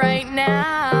that right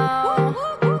now.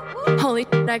 Holy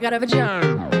shit, I got a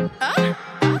vagina.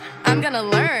 I'm gonna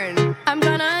learn. I'm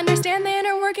gonna understand the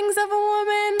inner workings of a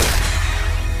woman.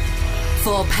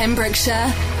 For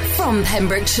Pembrokeshire, from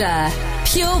Pembrokeshire,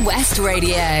 Pure West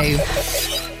Radio.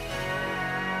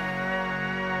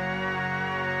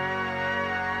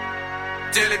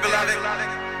 Dearly beloved,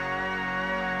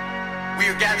 we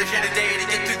are gathered here today to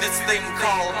get through this thing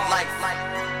called life.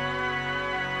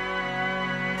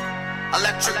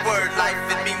 Electric word, life,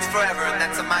 it means forever, and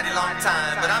that's a mighty long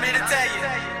time. But I'm here to tell you,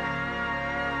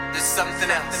 there's something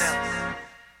else.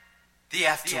 The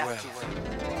afterworld.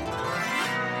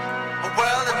 A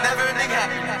world of never-ending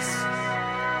happiness.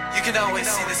 You can always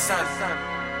see the sun,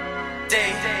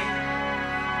 day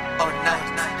or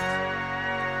night.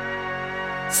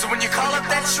 So when you call up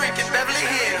that shrink in Beverly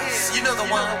Hills, you know the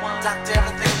one, doctor,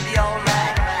 everything will be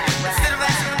alright. Instead of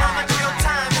asking how much of your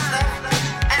time is left,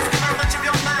 ask him how much of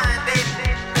your mind, baby.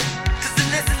 Cause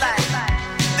in this life,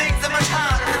 things are much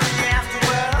harder than in the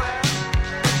afterworld.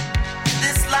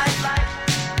 This life,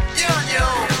 you're on your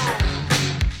own.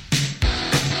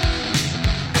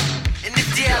 And if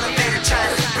the elevator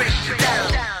tries to break you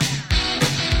down,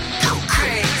 go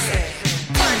crazy,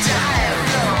 punch a higher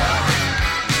floor.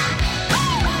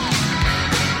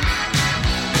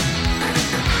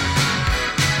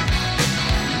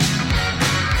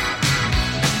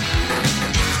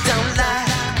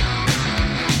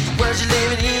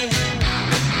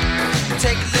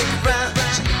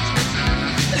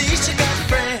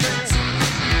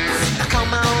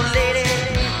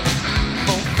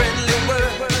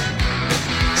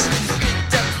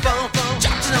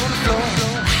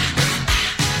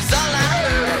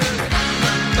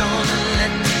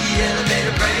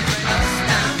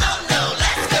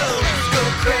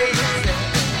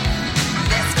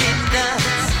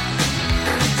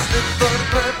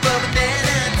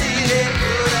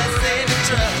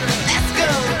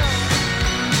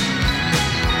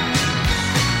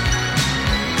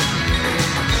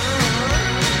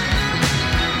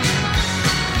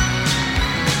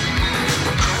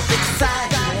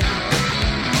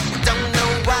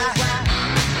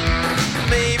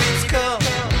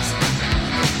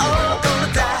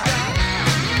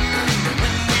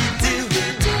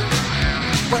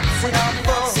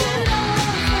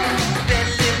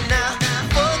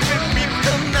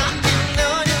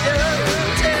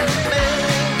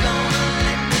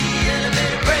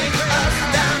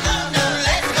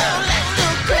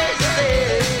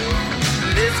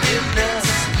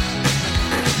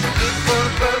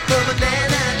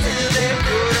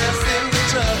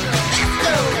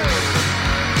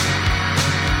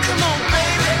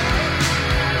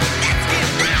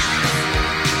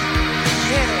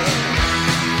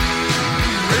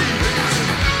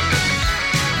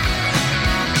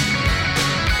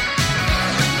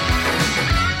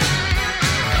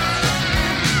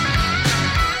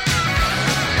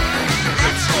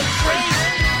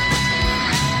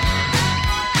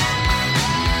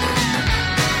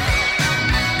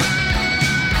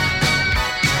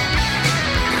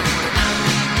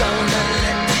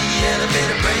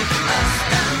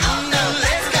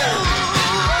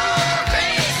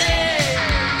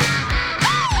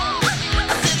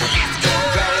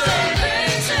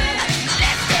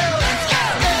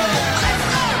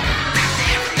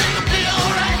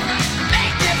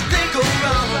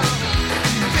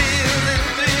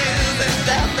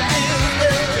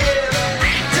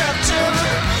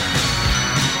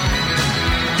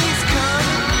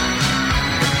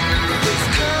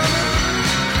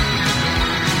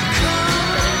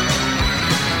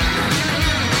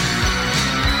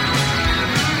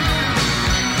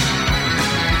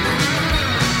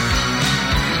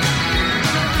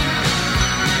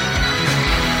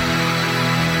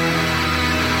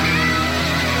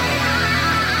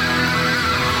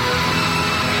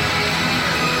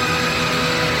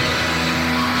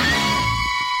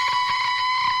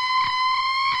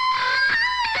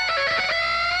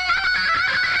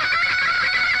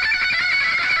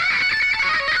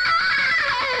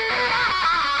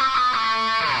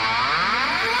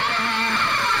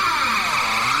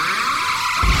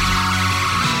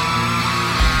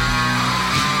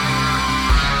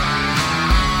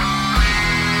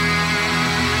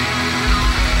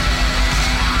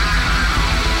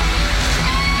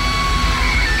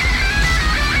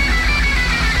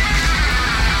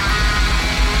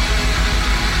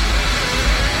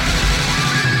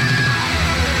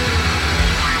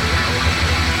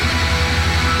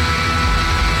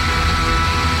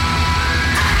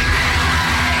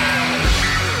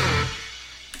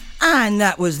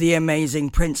 That was the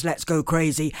amazing Prince, Let's Go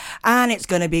Crazy. And it's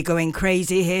going to be going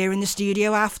crazy here in the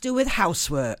studio after with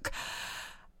Housework.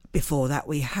 Before that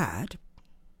we had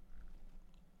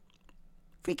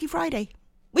Freaky Friday,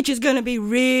 which is going to be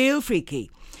real freaky.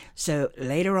 So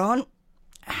later on,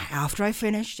 after I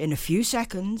finish, in a few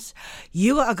seconds,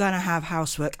 you are going to have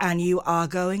Housework and you are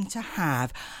going to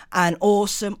have an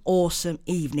awesome, awesome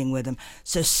evening with them.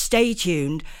 So stay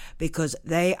tuned because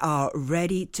they are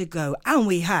ready to go. And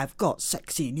we have got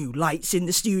sexy new lights in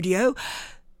the studio.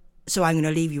 So I'm going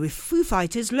to leave you with Foo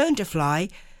Fighters, Learn to Fly.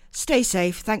 Stay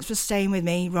safe. Thanks for staying with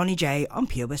me, Ronnie J, on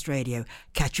Pure West Radio.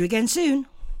 Catch you again soon.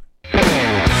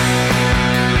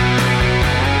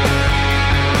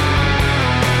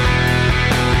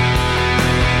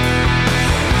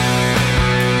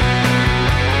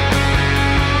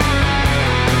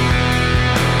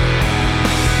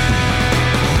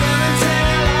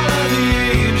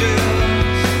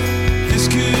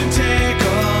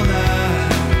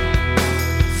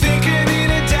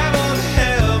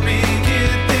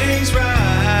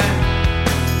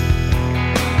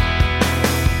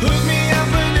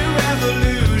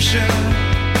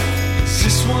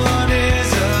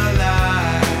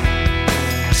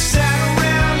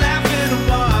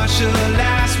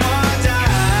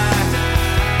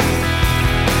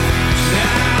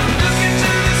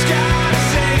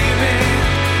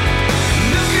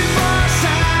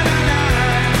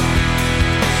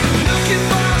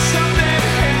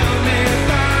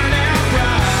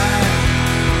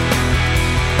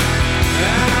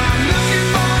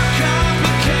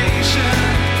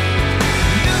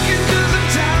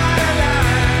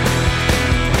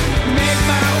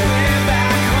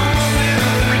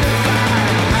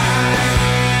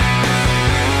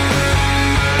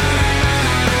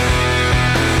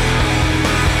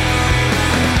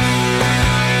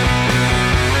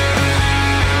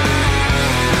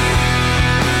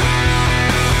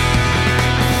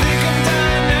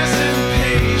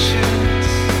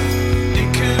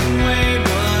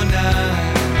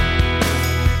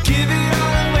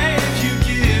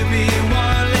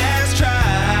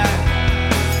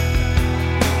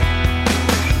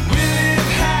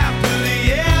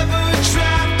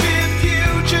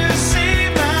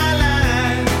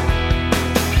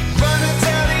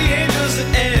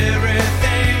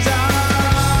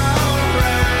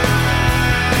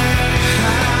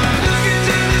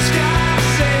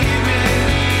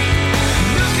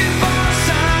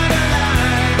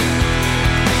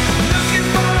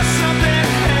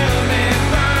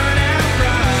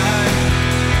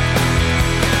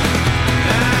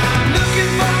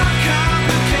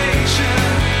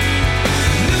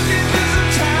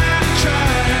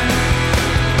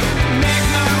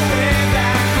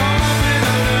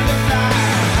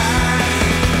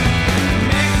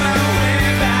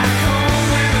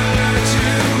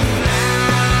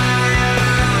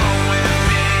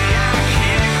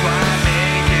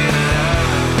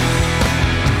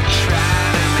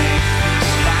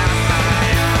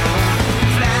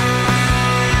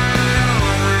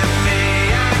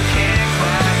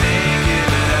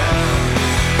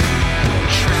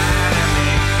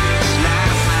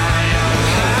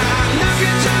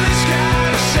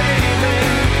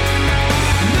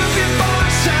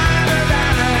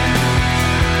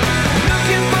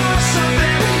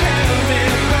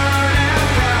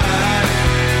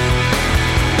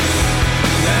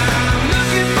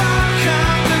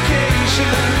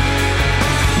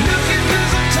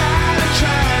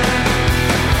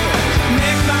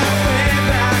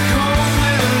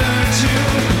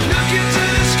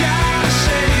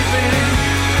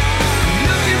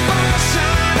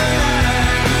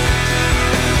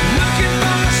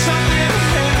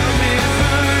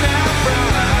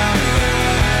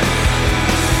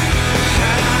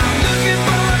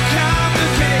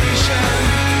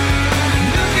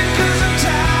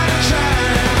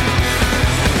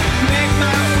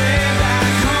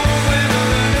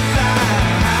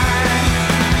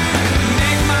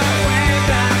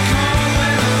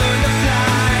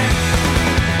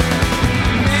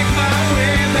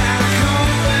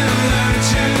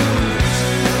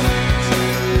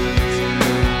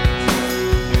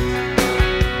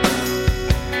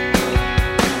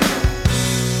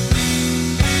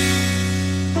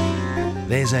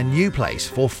 There's a new place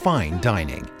for fine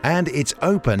dining, and it's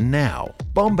open now.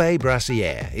 Bombay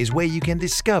Brasserie is where you can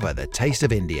discover the taste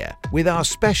of India with our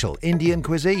special Indian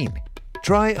cuisine.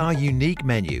 Try our unique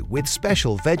menu with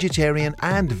special vegetarian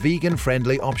and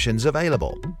vegan-friendly options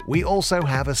available. We also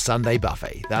have a Sunday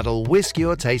buffet that'll whisk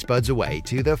your taste buds away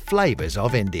to the flavours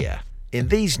of India. In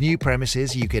these new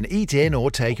premises, you can eat in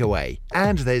or take away,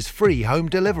 and there's free home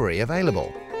delivery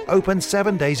available. Open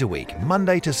 7 days a week,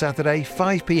 Monday to Saturday,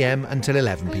 5 p.m. until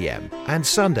 11 p.m. and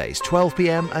Sundays, 12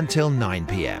 p.m. until 9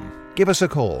 p.m. Give us a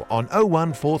call on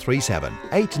 01437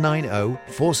 890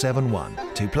 471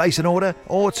 to place an order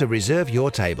or to reserve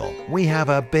your table. We have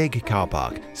a big car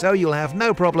park, so you'll have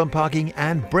no problem parking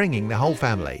and bringing the whole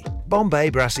family. Bombay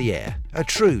Brassiere, a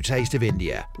true taste of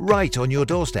India, right on your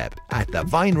doorstep at the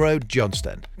Vine Road,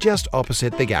 Johnston, just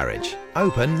opposite the garage.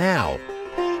 Open now.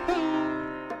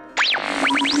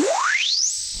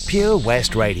 Pure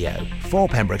West Radio, for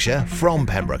Pembrokeshire, from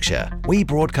Pembrokeshire. We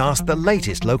broadcast the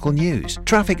latest local news,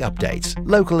 traffic updates,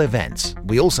 local events.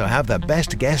 We also have the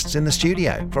best guests in the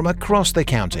studio from across the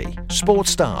county,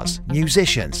 sports stars,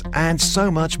 musicians, and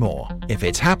so much more. If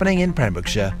it's happening in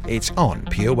Pembrokeshire, it's on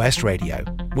Pure West Radio.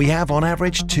 We have on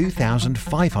average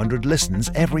 2,500 listens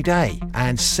every day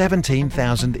and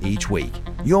 17,000 each week.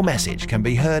 Your message can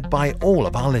be heard by all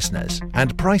of our listeners,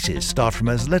 and prices start from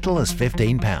as little as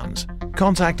 £15.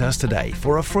 Contact us today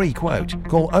for a free quote.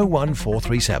 Call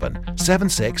 01437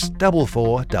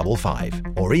 764455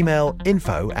 or email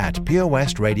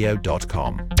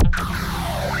info@purewestradio.com.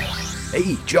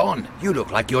 Hey, John, you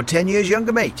look like you're 10 years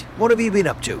younger, mate. What have you been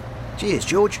up to? Cheers,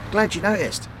 George. Glad you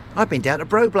noticed. I've been down to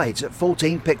Broblades at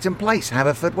 14 Picton Place,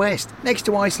 Haverfordwest, next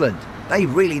to Iceland. They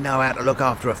really know how to look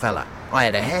after a fella. I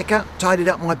had a haircut, tidied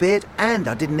up my beard, and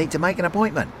I didn't need to make an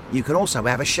appointment. You can also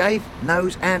have a shave,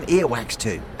 nose and ear wax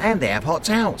too. And they have hot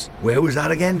towels. Where was that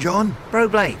again, John?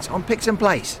 Broblades on Picton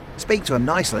Place. Speak to them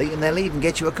nicely and they'll even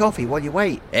get you a coffee while you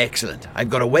wait. Excellent.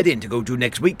 I've got a wedding to go to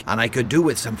next week and I could do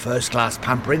with some first-class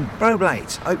pampering.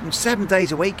 Broblades, open 7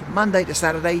 days a week, Monday to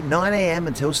Saturday, 9 a.m.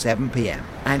 until 7 p.m.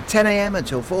 and 10 a.m.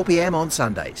 until 4 p.m. on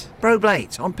Sundays.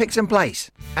 Broblades on Picton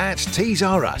Place. At Tees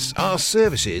R Us, our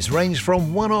services range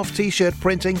from one-off t-shirt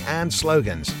printing and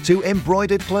slogans to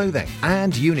embroidered clothing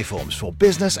and uniforms for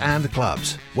business and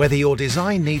clubs. Whether your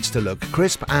design needs to look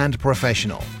crisp and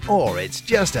professional or it's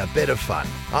just a bit of fun,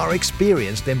 our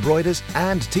experienced embroiders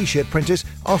and t-shirt printers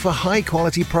offer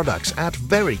high-quality products at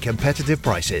very competitive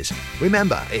prices.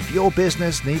 Remember, if your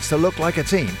business needs to look like a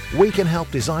team, we can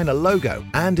help design a logo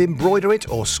and embroider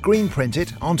it or screen print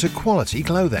it onto quality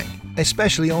clothing,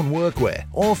 especially on workwear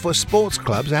or for sports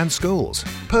clubs and schools.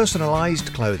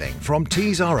 Personalised clothing from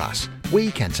Tees R Us.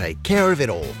 We can take care of it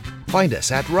all. Find us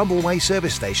at Rumbleway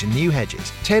Service Station, New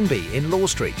Hedges, 10B in Law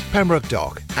Street, Pembroke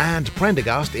Dock, and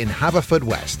Prendergast in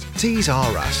Haverfordwest. Tees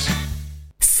R Us.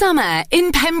 Summer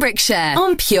in Pembrokeshire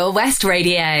on Pure West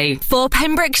Radio. For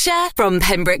Pembrokeshire, from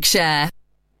Pembrokeshire.